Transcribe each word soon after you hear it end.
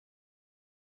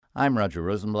I'm Roger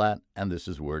Rosenblatt, and this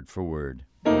is Word for Word.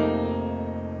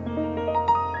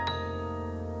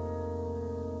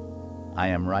 I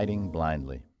am writing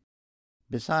blindly.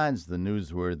 Besides the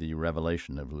newsworthy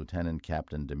revelation of Lieutenant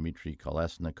Captain Dmitry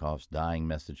Kolesnikov's dying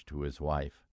message to his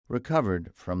wife,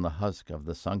 recovered from the husk of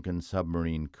the sunken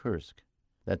submarine Kursk,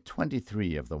 that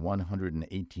 23 of the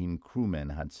 118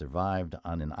 crewmen had survived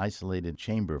on an isolated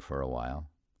chamber for a while,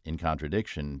 in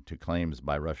contradiction to claims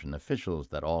by Russian officials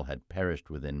that all had perished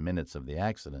within minutes of the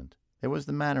accident, there was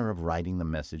the matter of writing the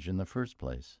message in the first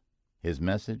place. His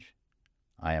message?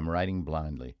 I am writing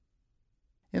blindly.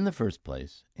 In the first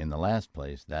place, in the last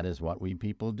place, that is what we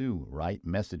people do, write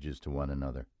messages to one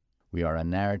another. We are a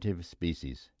narrative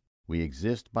species. We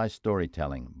exist by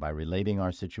storytelling, by relating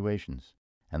our situations,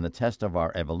 and the test of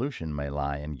our evolution may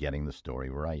lie in getting the story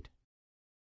right.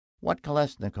 What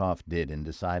Kolesnikov did in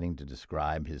deciding to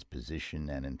describe his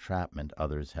position and entrapment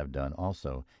others have done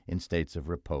also, in states of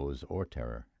repose or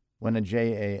terror. When a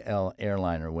JAL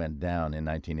airliner went down in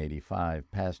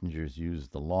 1985, passengers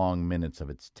used the long minutes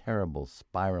of its terrible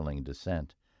spiraling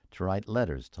descent to write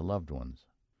letters to loved ones.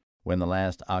 When the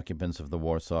last occupants of the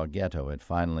Warsaw Ghetto had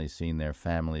finally seen their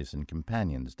families and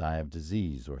companions die of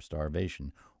disease or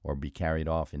starvation or be carried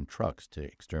off in trucks to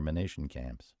extermination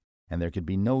camps, and there could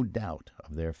be no doubt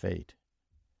of their fate,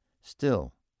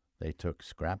 still they took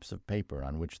scraps of paper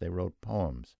on which they wrote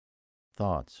poems,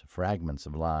 thoughts, fragments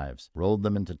of lives, rolled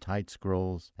them into tight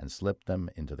scrolls, and slipped them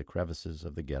into the crevices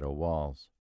of the ghetto walls.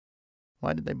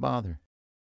 Why did they bother?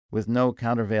 With no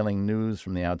countervailing news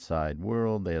from the outside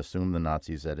world, they assumed the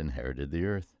Nazis had inherited the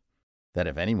earth, that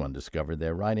if anyone discovered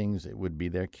their writings, it would be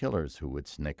their killers who would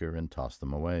snicker and toss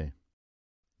them away.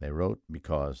 They wrote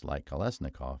because, like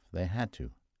Kolesnikov, they had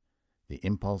to. The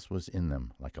impulse was in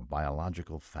them, like a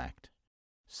biological fact.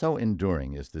 So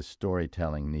enduring is this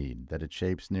storytelling need that it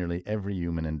shapes nearly every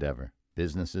human endeavor.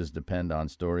 Businesses depend on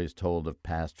stories told of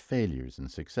past failures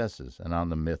and successes and on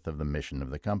the myth of the mission of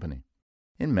the company.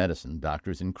 In medicine,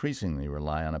 doctors increasingly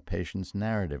rely on a patient's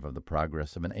narrative of the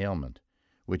progress of an ailment,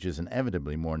 which is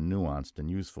inevitably more nuanced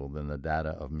and useful than the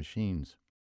data of machines.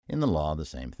 In the law, the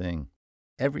same thing.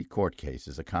 Every court case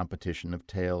is a competition of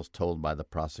tales told by the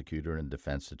prosecutor and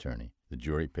defense attorney. The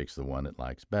jury picks the one it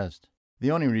likes best. The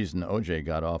only reason O.J.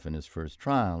 got off in his first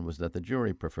trial was that the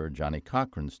jury preferred Johnny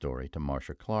Cochran's story to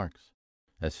Marcia Clark's.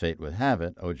 As fate would have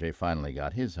it, O.J. finally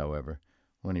got his, however,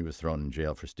 when he was thrown in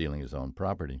jail for stealing his own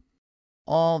property.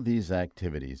 All these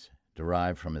activities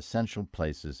derive from essential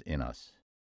places in us.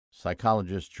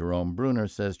 Psychologist Jerome Bruner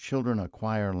says children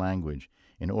acquire language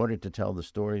in order to tell the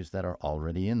stories that are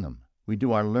already in them. We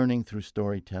do our learning through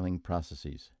storytelling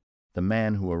processes. The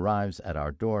man who arrives at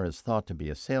our door is thought to be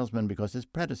a salesman because his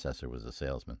predecessor was a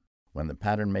salesman. When the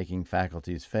pattern-making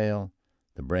faculties fail,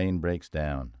 the brain breaks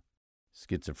down.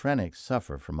 Schizophrenics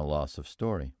suffer from a loss of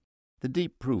story. The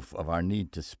deep proof of our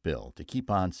need to spill, to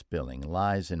keep on spilling,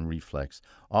 lies in reflex,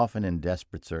 often in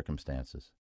desperate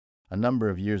circumstances. A number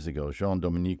of years ago,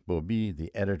 Jean-Dominique Bauby,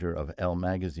 the editor of Elle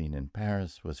magazine in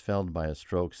Paris, was felled by a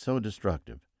stroke so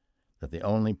destructive that the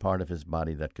only part of his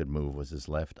body that could move was his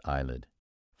left eyelid.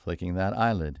 Flicking that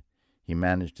eyelid, he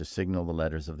managed to signal the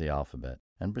letters of the alphabet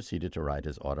and proceeded to write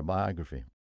his autobiography,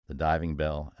 The Diving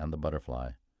Bell and the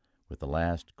Butterfly, with the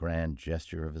last grand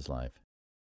gesture of his life.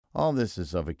 All this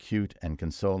is of acute and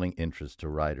consoling interest to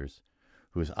writers,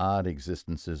 whose odd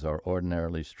existences are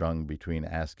ordinarily strung between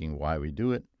asking why we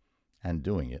do it and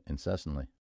doing it incessantly.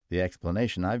 The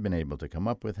explanation I've been able to come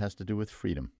up with has to do with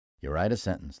freedom. You write a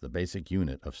sentence, the basic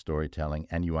unit of storytelling,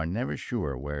 and you are never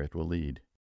sure where it will lead.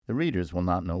 The readers will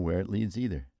not know where it leads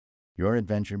either. Your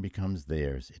adventure becomes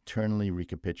theirs, eternally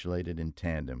recapitulated in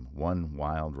tandem, one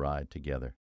wild ride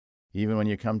together. Even when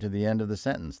you come to the end of the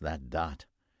sentence, that dot,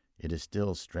 it is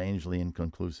still strangely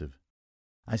inconclusive.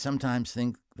 I sometimes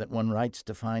think that one writes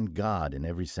to find God in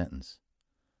every sentence.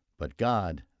 But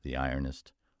God, the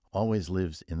ironist, always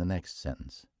lives in the next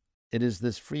sentence. It is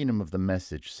this freedom of the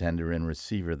message sender and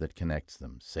receiver that connects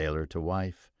them, sailor to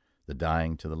wife, the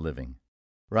dying to the living.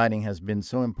 Writing has been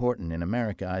so important in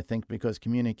America, I think, because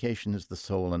communication is the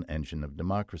soul and engine of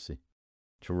democracy.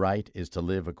 To write is to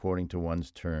live according to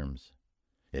one's terms.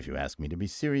 If you ask me to be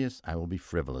serious, I will be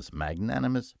frivolous,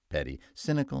 magnanimous, petty,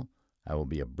 cynical. I will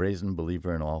be a brazen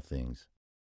believer in all things.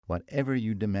 Whatever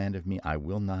you demand of me, I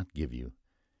will not give you,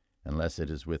 unless it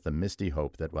is with the misty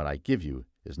hope that what I give you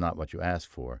is not what you ask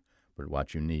for, but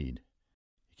what you need.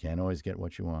 You can't always get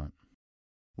what you want.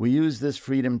 We use this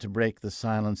freedom to break the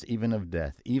silence even of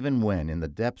death, even when, in the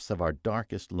depths of our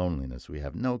darkest loneliness, we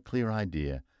have no clear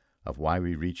idea of why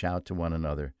we reach out to one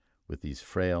another with these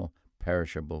frail,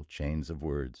 perishable chains of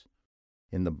words.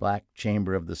 In the black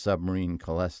chamber of the submarine,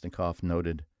 Kolesnikov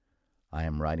noted, I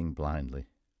am writing blindly,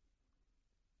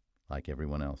 like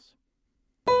everyone else.